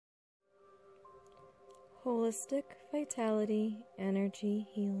Holistic Vitality Energy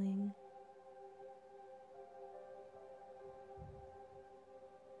Healing.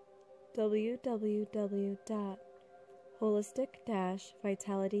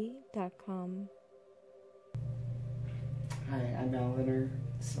 www.holistic-vitality.com. Hi, I'm Eleanor.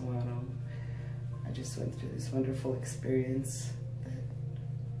 I just went through this wonderful experience that,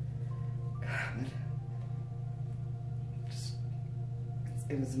 God,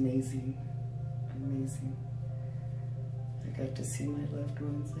 it was amazing. Amazing. I got to see my loved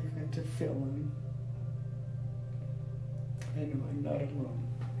ones. I got to feel them. I know I'm not alone.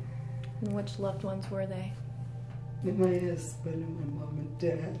 And which loved ones were they? My husband and my mom and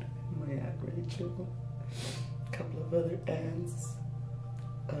dad, my Aunt Rachel, a couple of other aunts,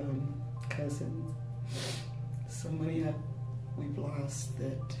 cousins. Somebody we've lost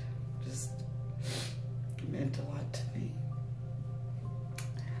that just meant a lot to me.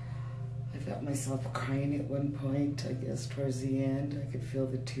 I felt myself crying at one point, I guess towards the end. I could feel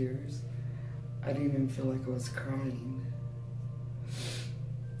the tears. I didn't even feel like I was crying.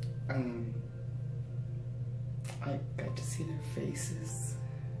 I got to see their faces.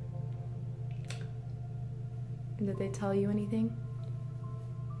 And did they tell you anything?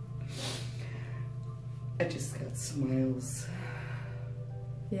 I just got smiles.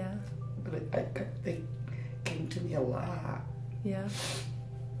 Yeah. But they came to me a lot. Yeah.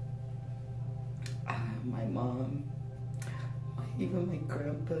 My mom, even my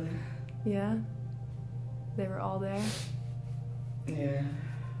grandpa. Yeah. They were all there. Yeah.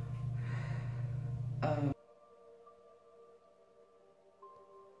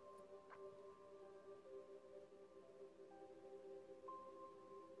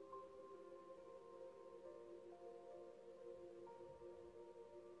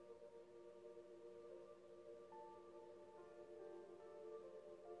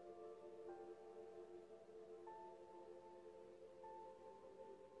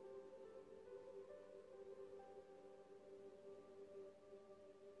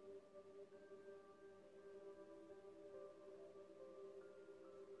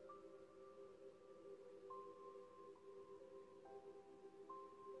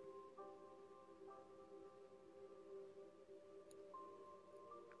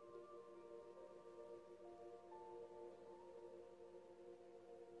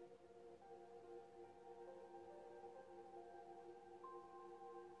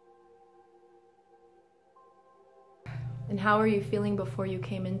 And how are you feeling before you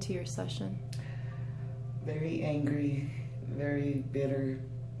came into your session? Very angry, very bitter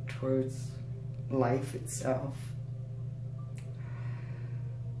towards life itself.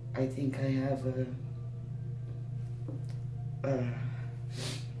 I think I have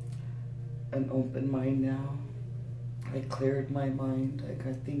an open mind now. I cleared my mind. I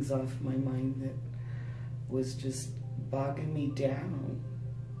got things off my mind that was just bogging me down.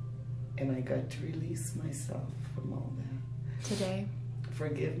 And I got to release myself from all that. Today?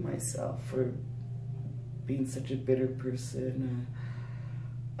 Forgive myself for being such a bitter person,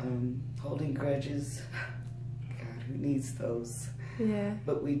 holding grudges. God, who needs those? Yeah.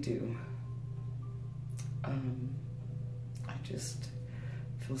 But we do. I just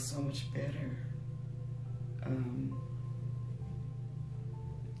feel so much better.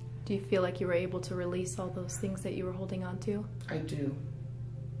 Do you feel like you were able to release all those things that you were holding on to? I do.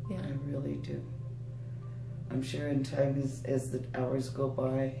 Yeah. I really do. I'm sure in time, as the hours go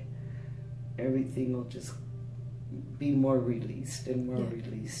by, everything will just be more released and more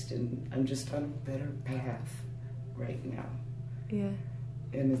released. And I'm just on a better path right now. Yeah.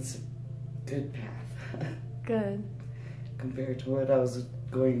 And it's a good path. Good. Compared to what I was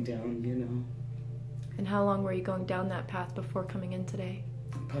going down, you know. And how long were you going down that path before coming in today?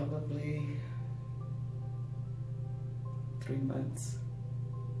 Probably 3 months.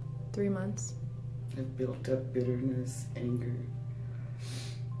 3 months? I've built up bitterness, anger,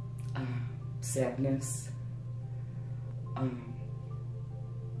 sadness,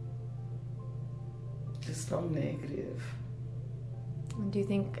 just all negative. And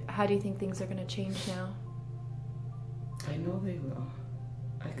how do you think things are going to change now? I know they will.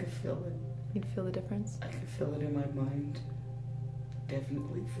 I could feel it. You'd feel the difference? I could feel it in my mind.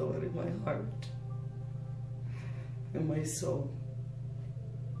 Definitely feel it in my heart. In my soul.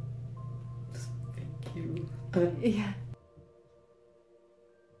 Just thank you. Yeah.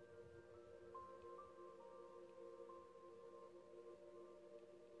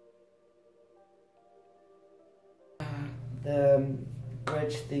 The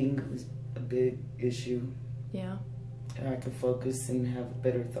grudge thing was a big issue. Yeah. And I could focus and have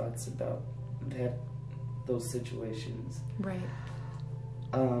better thoughts about those situations. Right.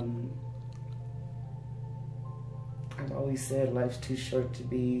 I've always said life's too short to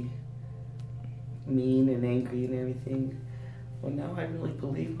be mean and angry and everything. Well, now I really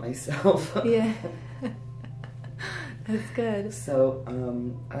believe myself. Yeah. That's good. So, I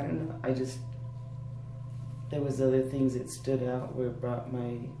don't know, there was other things that stood out where it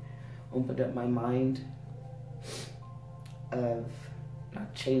opened up my mind of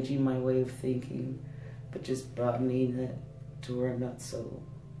not changing my way of thinking, but just broadening it to where I'm not so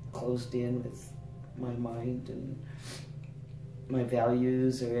closed in with my mind and my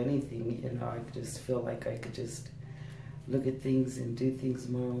values or anything. You know, I just feel like I could just look at things and do things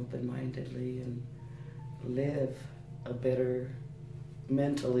more open-mindedly and live a better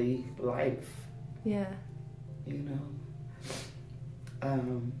mentally life. Yeah. You know.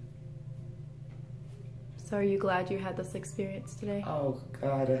 So are you glad you had this experience today? Oh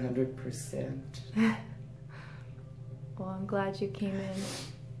God, 100%. Well, I'm glad you came in.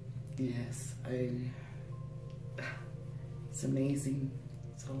 Yes, it's amazing.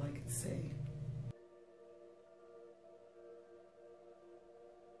 That's all I can say.